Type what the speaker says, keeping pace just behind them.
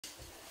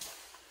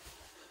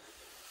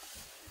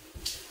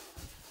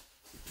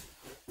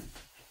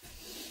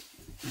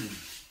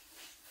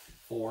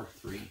4,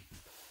 3,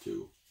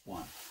 2,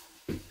 1.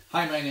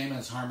 Hi, my name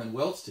is Harmon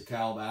Wiltz,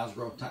 DeKalb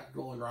Asgrow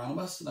Technical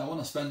Agronomist, and I want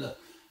to spend a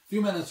few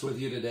minutes with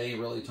you today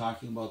really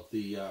talking about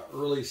the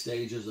early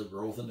stages of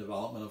growth and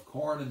development of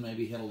corn, and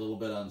maybe hit a little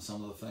bit on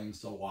some of the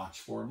things to watch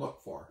for and look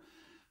for.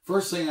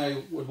 First thing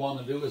I would want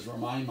to do is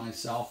remind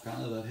myself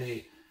kind of that,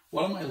 hey,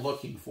 what am I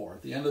looking for?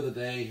 At the end of the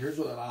day, here's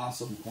what an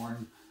awesome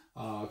corn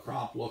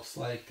crop looks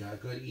like.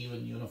 Good,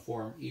 even,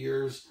 uniform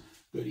ears,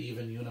 good,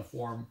 even,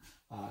 uniform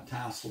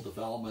tassel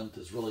development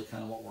is really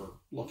kind of what we're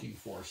looking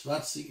for. So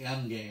that's the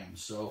end game.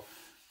 So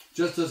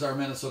just as our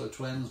Minnesota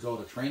Twins go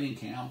to training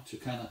camp to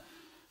kind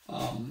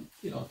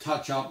of,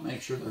 touch up,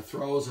 make sure their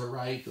throws are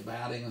right, the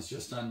batting is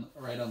just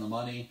right on the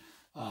money,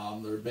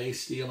 their base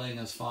stealing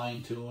is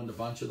fine-tuned, a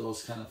bunch of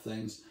those kind of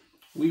things.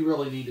 We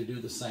really need to do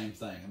the same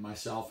thing, and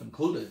myself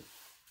included.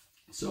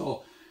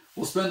 So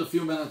we'll spend a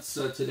few minutes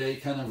today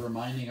kind of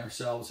reminding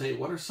ourselves, hey,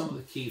 what are some of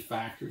the key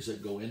factors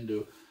that go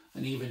into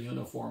an even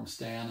uniform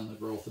stand in the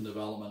growth and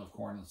development of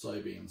corn and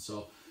soybeans?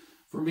 So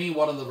for me,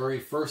 one of the very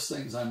first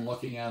things I'm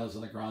looking at as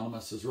an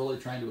agronomist is really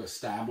trying to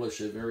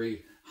establish a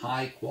very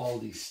high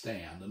quality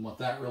stand. And what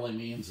that really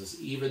means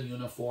is even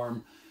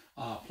uniform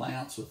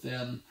plants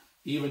within,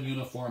 even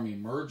uniform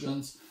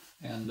emergence,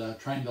 and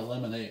trying to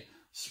eliminate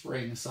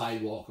spring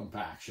sidewall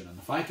compaction. And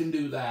if I can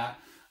do that,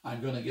 I'm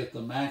going to get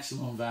the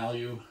maximum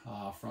value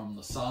from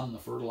the sun, the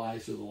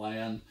fertilizer, the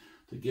land,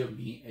 to give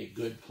me a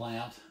good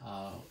plant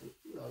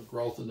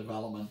growth and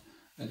development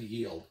and a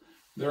yield.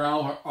 There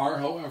are,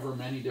 however,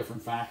 many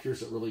different factors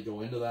that really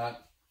go into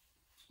that.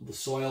 The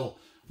soil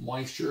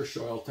moisture,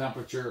 soil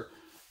temperature,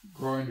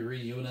 growing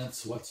degree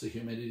units, what's the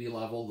humidity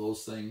level,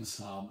 those things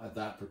at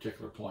that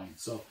particular point.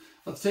 So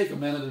let's take a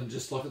minute and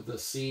just look at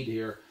this seed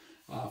here.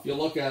 If you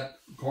look at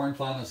corn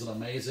plant as an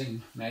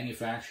amazing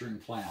manufacturing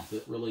plant,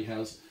 it really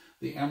has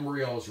the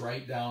embryos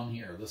right down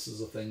here. This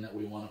is a thing that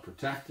we want to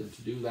protect, and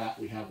to do that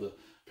we have the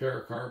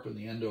pericarp and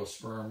the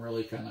endosperm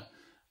really kind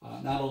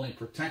of not only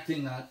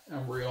protecting that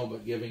embryo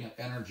but giving it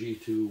energy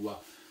to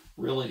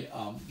really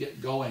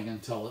get going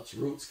until its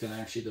roots can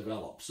actually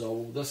develop.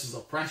 So this is a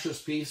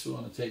precious piece we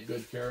want to take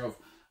good care of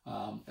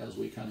as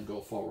we kind of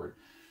go forward.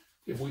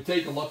 If we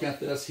take a look at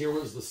this, here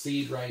was the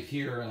seed right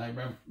here, and I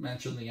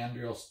mentioned the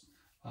embryos.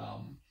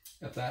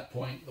 At that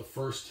point, the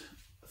first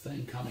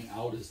thing coming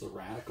out is the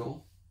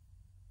radicle.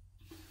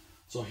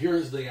 So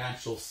here's the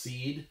actual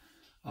seed.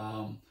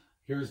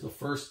 Here's the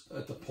first,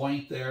 at the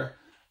point there,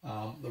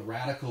 the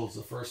radicle is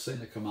the first thing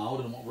to come out,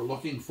 and what we're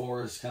looking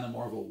for is kind of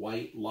more of a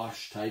white,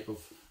 lush type of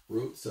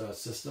root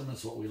system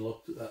is what we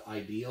looked at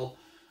ideal.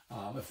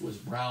 If it was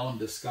brown,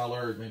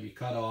 discolored, maybe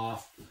cut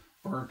off,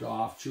 burnt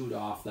off, chewed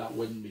off, that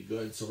wouldn't be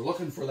good. So we're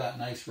looking for that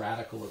nice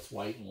radicle that's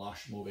white and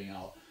lush moving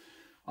out.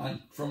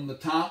 From the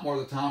top, more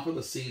the top of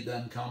the seed,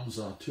 then comes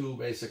two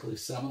basically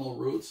seminal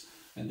roots,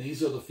 and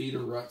these are the feeder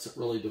roots that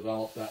really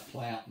develop that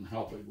plant and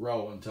help it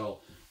grow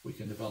until we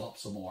can develop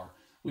some more.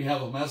 We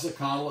have a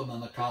mesocotyl and then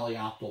the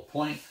coleoptile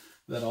point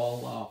that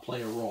all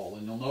play a role.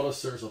 And you'll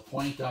notice there's a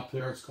point up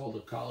there. It's called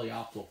the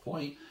coleoptile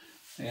point.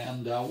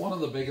 And one of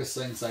the biggest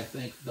things I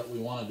think that we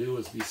want to do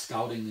is be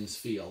scouting these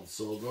fields.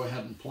 So go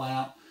ahead and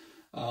plant.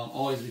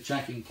 Always be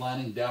checking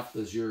planting depth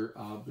as you're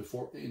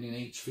before in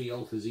each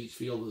field, because each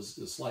field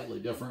is slightly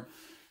different.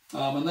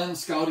 And then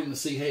scouting to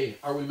see, hey,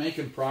 are we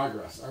making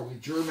progress? Are we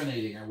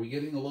germinating? Are we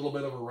getting a little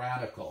bit of a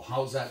radicle?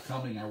 How's that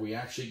coming? Are we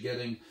actually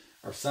getting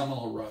our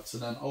seminal roots?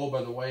 And then, oh,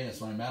 by the way,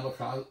 is my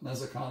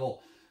mesocotyl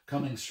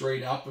coming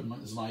straight up, and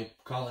is my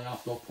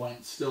coleoptile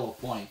point still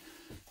a point?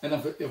 And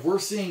if we're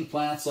seeing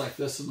plants like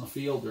this in the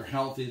field, they're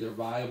healthy, they're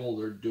viable,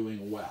 they're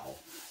doing well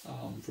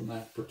from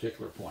that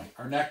particular point.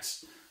 Our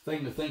next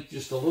thing to think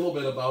just a little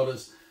bit about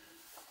is,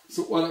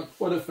 so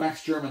what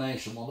affects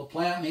germination? Well, the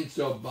plant needs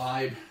to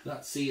imbibe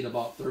that seed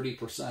about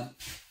 30%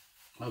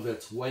 of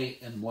its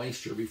weight and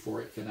moisture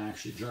before it can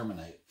actually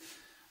germinate.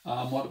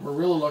 What we're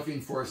really looking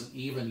for is an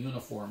even,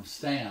 uniform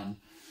stand.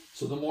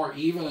 So the more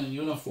even and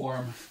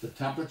uniform the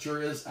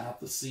temperature is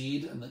at the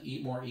seed, and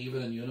the more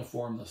even and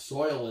uniform the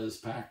soil is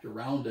packed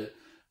around it,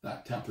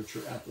 that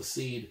temperature at the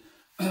seed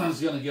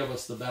is going to give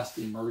us the best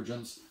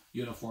emergence,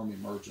 uniform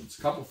emergence.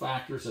 A couple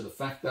factors that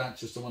affect that.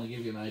 Just I want to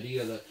give you an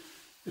idea that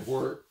if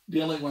we're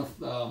dealing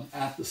with,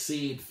 at the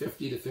seed,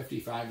 50 to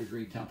 55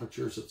 degree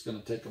temperatures, it's going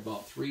to take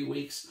about 3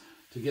 weeks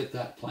to get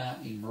that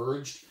plant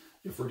emerged.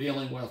 If we're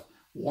dealing with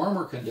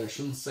warmer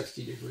conditions,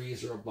 60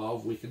 degrees or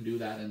above, we can do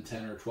that in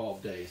 10 or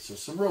 12 days. So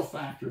some real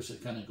factors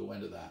that kind of go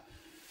into that.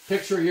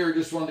 Picture here,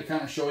 just wanted to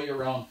kind of show you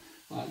around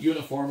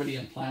uniformity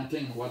in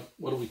planting. What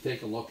do we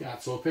take a look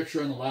at? So a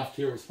picture on the left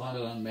here was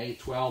planted on May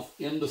 12th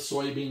in the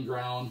soybean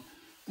ground.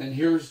 And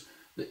here's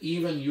the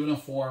even,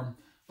 uniform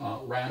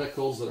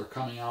radicals that are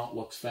coming out.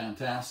 Looks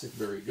fantastic,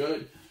 very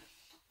good.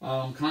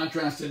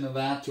 Contrasting to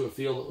that to a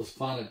field that was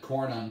planted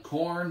corn on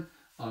corn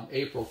on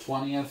April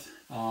 20th.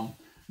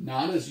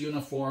 Not as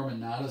uniform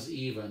and not as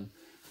even,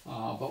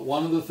 but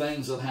one of the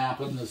things that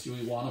happen is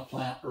we want to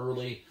plant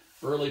early.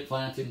 Early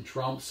planting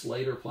trumps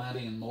later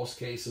planting in most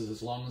cases,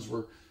 as long as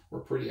we're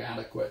pretty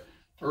adequate.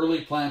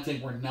 Early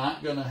planting, we're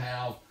not going to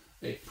have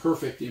a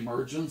perfect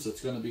emergence.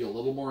 It's going to be a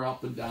little more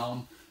up and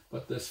down,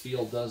 but this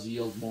field does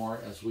yield more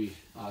as we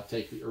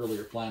take the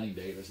earlier planting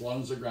date, as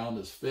long as the ground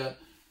is fit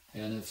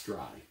and it's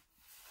dry.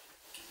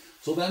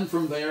 So then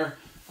from there,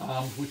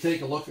 we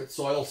take a look at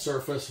soil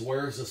surface.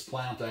 Where's this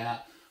plant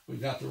at?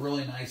 We've got the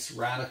really nice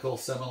radical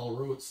seminal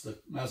roots, the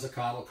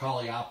mesocotyl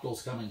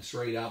coleoptils coming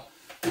straight up.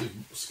 We've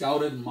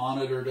scouted and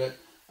monitored it.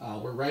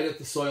 We're right at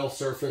the soil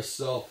surface.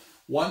 So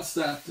once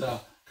that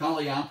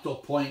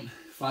coleoptil point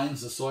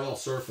finds the soil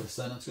surface,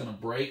 then it's going to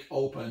break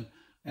open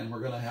and we're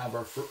going to have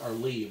our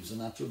leaves.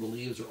 And that's where the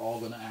leaves are all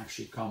going to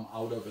actually come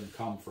out of and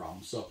come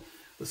from. So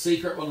the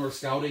secret when we're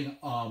scouting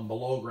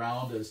below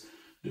ground is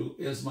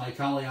my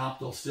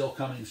coleoptil still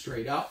coming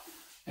straight up,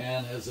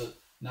 and is it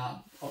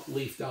not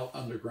leafed out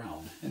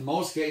underground? In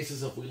most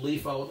cases, if we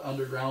leaf out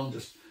underground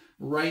just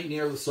right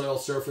near the soil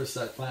surface,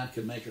 that plant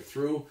can make it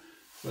through.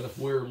 But if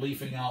we're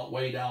leafing out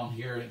way down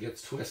here and it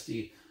gets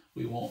twisty,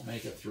 we won't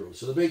make it through.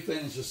 So the big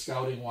thing is just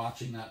scouting,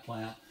 watching that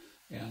plant,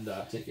 and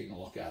taking a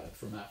look at it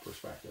from that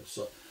perspective.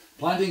 So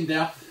planting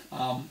depth,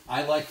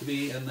 I like to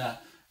be in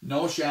that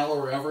no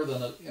shallower ever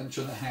than 1.5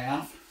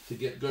 inches to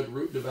get good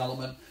root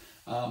development.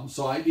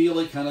 So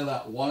ideally kind of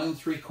that 1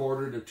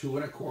 3/4 to 2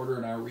 1/4,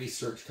 and our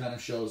research kind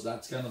of shows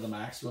that's kind of the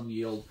maximum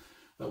yield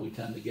that we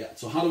tend to get.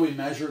 So how do we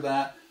measure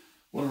that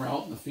when we're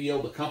out in the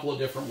field? A couple of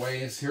different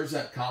ways. Here's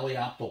that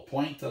coleoptil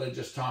point that I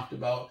just talked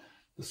about.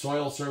 The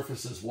soil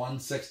surface is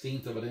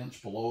 1/16 of an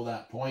inch below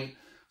that point.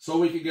 So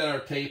we could get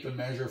our tape and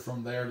measure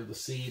from there to the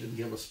seed and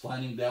give us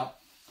planting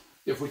depth.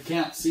 If we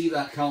can't see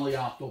that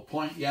coleoptil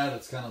point yet,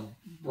 it's kind of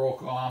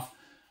broke off,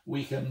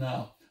 we can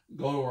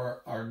go to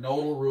our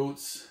nodal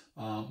roots,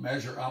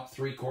 measure up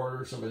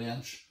 3/4 of an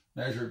inch,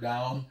 measure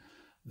down.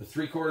 The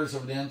 3/4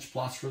 of an inch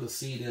plus for the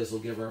seed will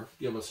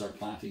give us our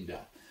planting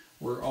depth.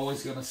 We're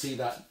always going to see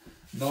that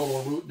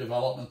nodal root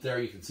development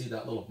there. You can see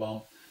that little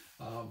bump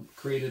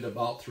created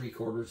about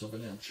 3/4 of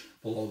an inch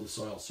below the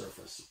soil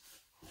surface.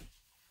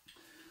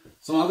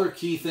 Some other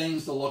key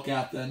things to look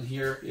at then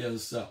here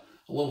is a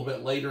little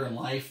bit later in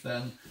life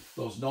then,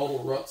 those nodal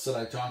roots that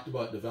I talked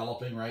about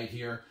developing right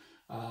here.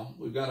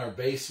 We've got our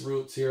base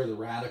roots here, the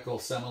radical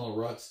seminal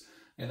roots.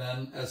 And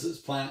then as this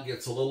plant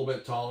gets a little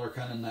bit taller,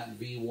 kind of in that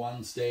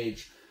V1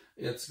 stage,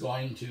 it's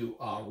going to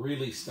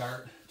really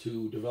start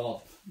to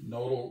develop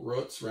nodal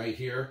roots right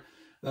here.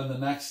 Then the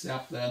next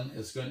step then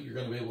is you're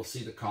going to be able to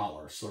see the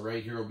collar. So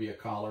right here will be a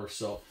collar.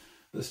 So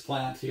this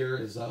plant here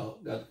is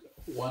got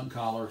one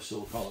collar, so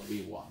we'll call it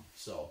V1.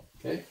 So,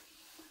 okay.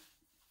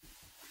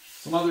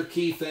 Some other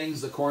key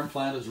things the corn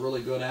plant is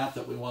really good at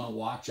that we want to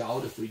watch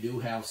out if we do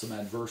have some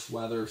adverse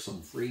weather,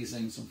 some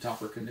freezing, some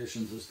tougher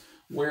conditions, is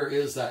where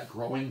is that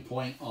growing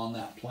point on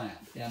that plant?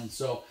 And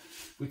so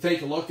if we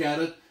take a look at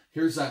it,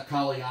 here's that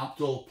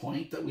coleoptil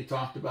point that we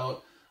talked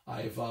about.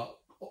 I've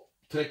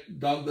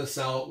dug this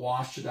out,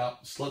 washed it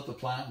up, split the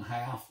plant in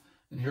half,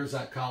 and here's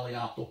that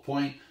coleoptil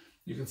point.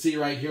 You can see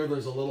right here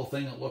there's a little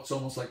thing that looks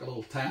almost like a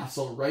little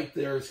tassel. Right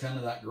there is kind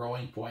of that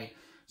growing point.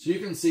 So you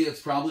can see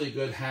it's probably a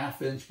good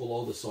 1/2 inch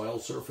below the soil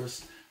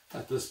surface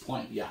at this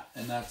point yet.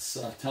 And that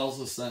tells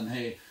us then,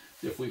 hey,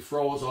 if we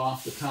froze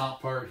off the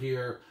top part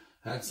here,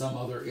 had some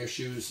other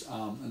issues,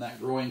 and that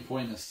growing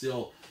point is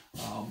still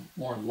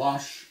more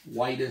lush,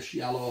 whitish,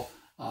 yellow,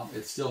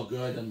 it's still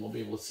good, and we'll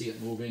be able to see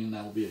it moving, and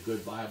that'll be a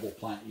good viable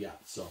plant yet.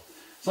 So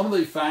some of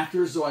the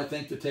factors, though, I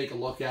think to take a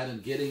look at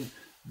in getting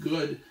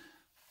good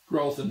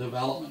growth and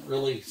development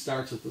really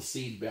starts with the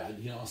seed bed.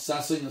 You know,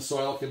 assessing the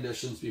soil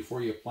conditions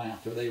before you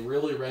plant. Are they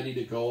really ready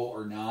to go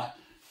or not?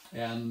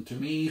 And to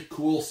me,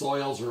 cool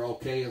soils are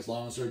okay as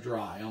long as they're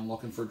dry. I'm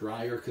looking for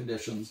drier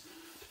conditions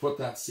to put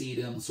that seed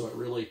in, so it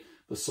really,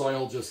 the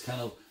soil just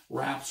kind of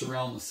wraps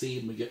around the seed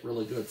and we get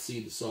really good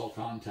seed to soil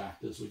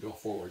contact as we go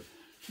forward.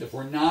 If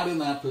we're not in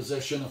that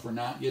position, if we're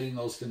not getting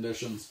those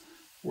conditions,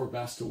 we're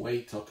best to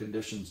wait till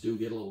conditions do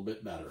get a little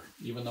bit better.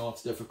 Even though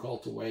it's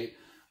difficult to wait,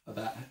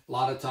 that a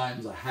lot of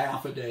times a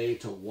 1/2 a day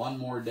to 1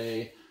 more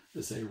day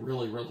is a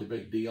really, really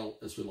big deal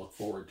as we look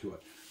forward to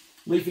it.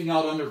 Leafing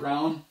out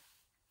underground,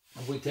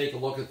 if we take a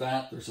look at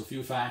that, there's a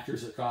few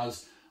factors that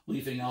cause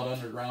leafing out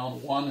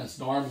underground. One is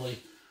normally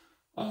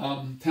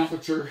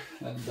temperature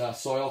and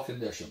soil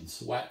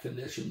conditions. Wet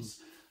conditions,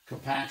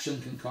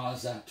 compaction can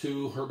cause that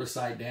too.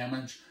 Herbicide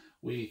damage,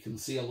 we can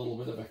see a little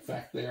bit of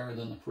effect there. And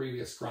then the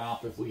previous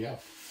crop, if we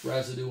have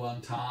residue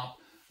on top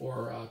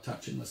or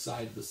touching the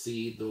side of the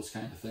seed, those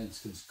kind of things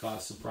can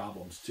cause some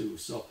problems too.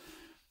 So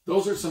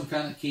those are some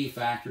kind of key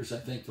factors I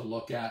think to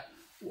look at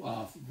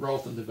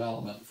growth and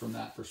development from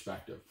that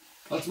perspective.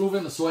 Let's move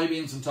into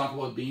soybeans and talk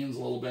about beans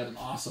a little bit. An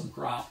awesome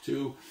crop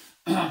too.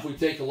 If we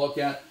take a look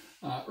at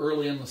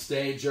early in the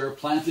stage there,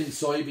 planting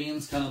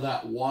soybeans, kind of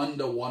that 1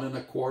 to 1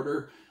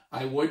 1/4.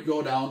 I would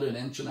go down to 1.5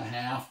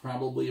 inches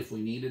probably if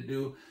we needed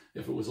to,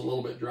 if it was a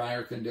little bit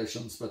drier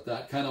conditions, but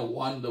that kind of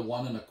 1 to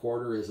 1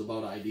 1/4 is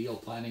about ideal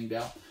planting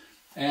depth.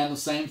 And the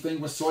same thing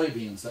with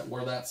soybeans, that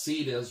where that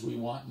seed is, we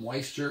want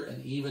moisture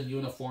and even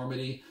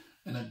uniformity,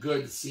 and a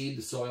good seed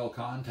to soil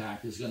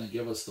contact is going to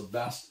give us the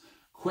best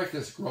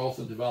quickest growth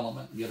and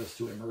development and get us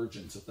to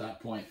emergence at that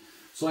point.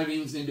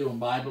 Soybeans need to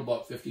imbibe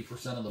about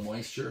 50% of the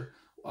moisture,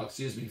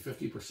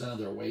 50% of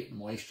their weight in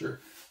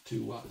moisture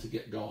to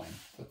get going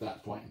at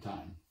that point in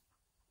time.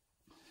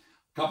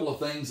 A couple of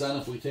things then,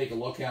 if we take a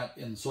look at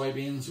in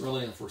soybeans,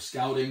 really if we're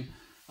scouting,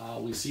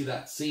 we see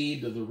that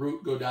seed, the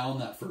root go down,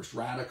 that first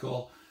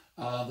radicle.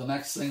 The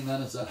next thing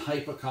then is that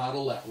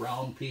hypocotyl, that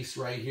round piece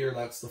right here.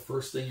 That's the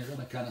first thing you're going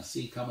to kind of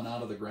see coming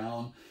out of the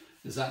ground.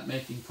 Is that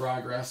making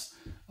progress?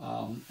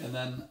 And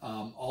then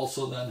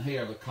also then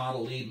here, the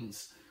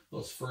cotyledons,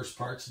 those first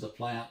parts of the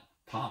plant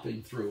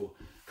popping through.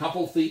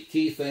 Couple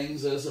key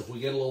things is if we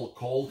get a little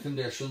cold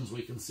conditions,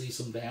 we can see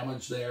some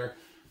damage there.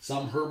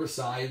 Some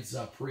herbicides,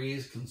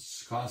 pre's, can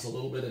cause a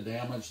little bit of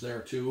damage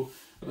there too.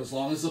 But as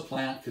long as the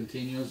plant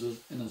continues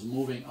and is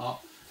moving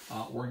up,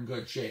 we're in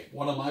good shape.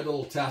 One of my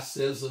little tests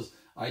is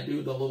I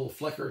do the little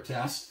flicker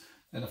test,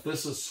 and if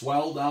this is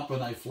swelled up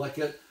and I flick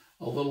it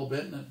a little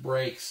bit and it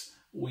breaks,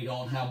 we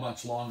don't have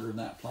much longer in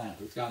that plant.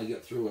 It's got to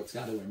get through, it's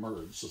got to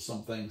emerge. So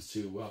some things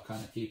to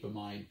kind of keep in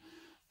mind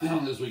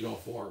as we go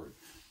forward.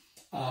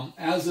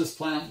 As this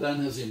plant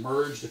then has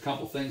emerged, a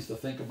couple things to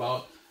think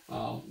about.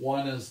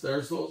 One is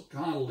there's those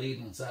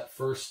cotyledons, that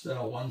first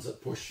ones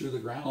that push through the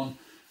ground.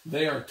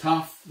 They are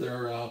tough.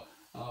 They're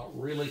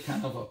really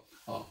kind of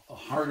a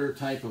harder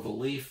type of a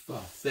leaf,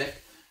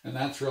 thick, and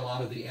that's where a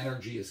lot of the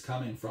energy is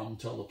coming from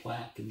until the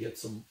plant can get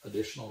some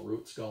additional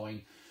roots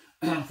going.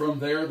 From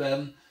there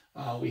then,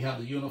 we have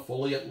the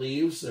unifoliate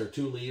leaves. There are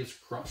two leaves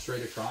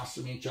straight across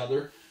from each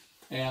other.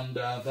 And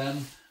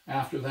then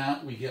after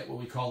that, we get what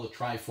we call the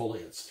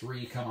trifoliates.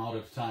 3 come out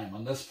at a time.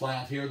 On this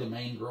plant here, the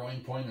main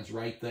growing point is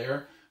right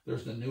there.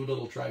 There's the new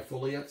little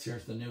trifoliates.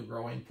 Here's the new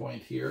growing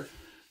point here.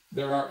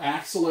 There are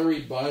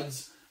axillary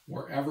buds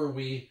wherever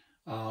we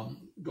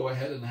go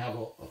ahead and have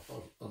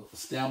a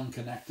stem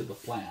connect to the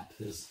plant,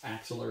 is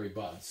axillary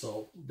buds.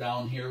 So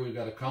down here we've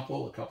got a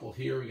couple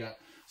here we got,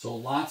 so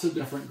lots of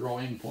different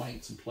growing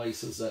points and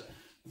places that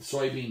the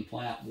soybean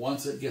plant,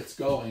 once it gets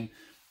going,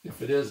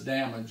 if it is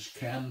damaged,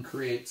 can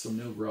create some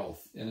new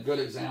growth. And a good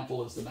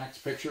example is the next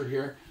picture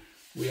here.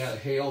 We had a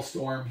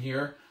hailstorm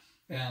here,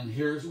 and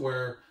here's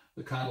where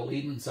the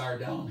cotyledons are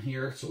down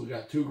here. So we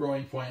got 2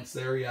 growing points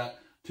there yet,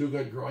 2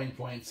 good growing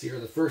points here.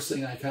 The first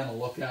thing I kind of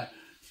look at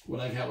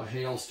when I have a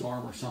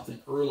hailstorm or something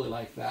early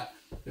like that,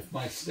 if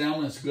my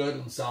stem is good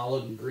and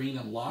solid and green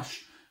and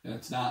lush and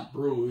it's not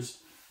bruised,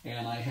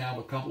 and I have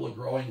a couple of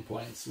growing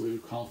points, we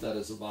would count that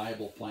as a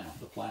viable plant.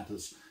 The plant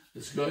is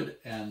good,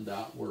 and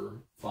we're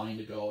fine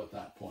to go at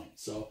that point.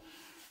 So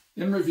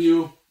in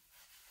review,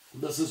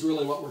 this is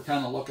really what we're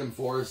kind of looking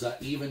for, is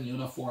that even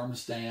uniform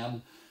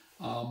stand.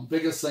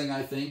 Biggest thing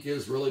I think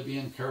is really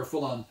being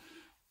careful on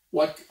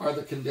what are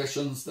the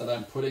conditions that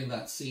I'm putting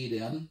that seed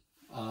in,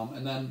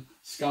 and then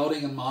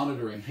scouting and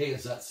monitoring. Hey,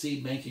 is that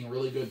seed making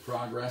really good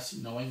progress?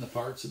 Knowing the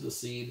parts of the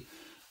seed,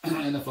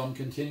 and if I'm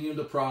continuing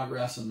to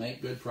progress and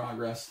make good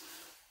progress,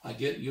 I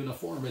get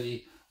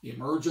uniformity,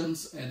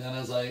 emergence, and then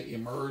as I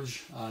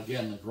emerge,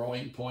 again, the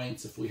growing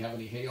points, if we have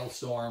any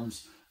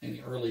hailstorms,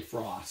 any early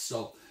frost.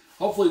 So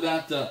hopefully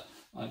that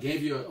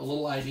gave you a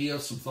little idea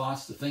of some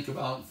thoughts to think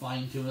about and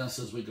fine-tune us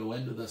as we go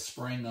into the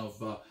spring of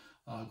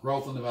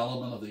growth and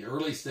development of the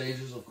early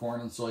stages of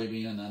corn and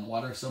soybean, and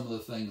what are some of the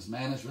things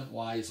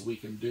management-wise we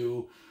can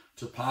do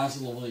to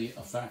positively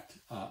affect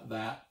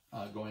that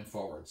going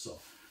forward. So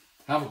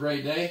have a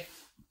great day.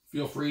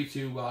 Feel free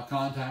to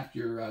contact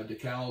your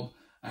DeKalb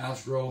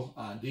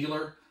Asgrow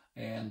dealer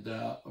and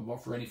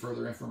for any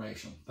further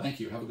information. Thank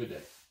you. Have a good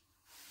day.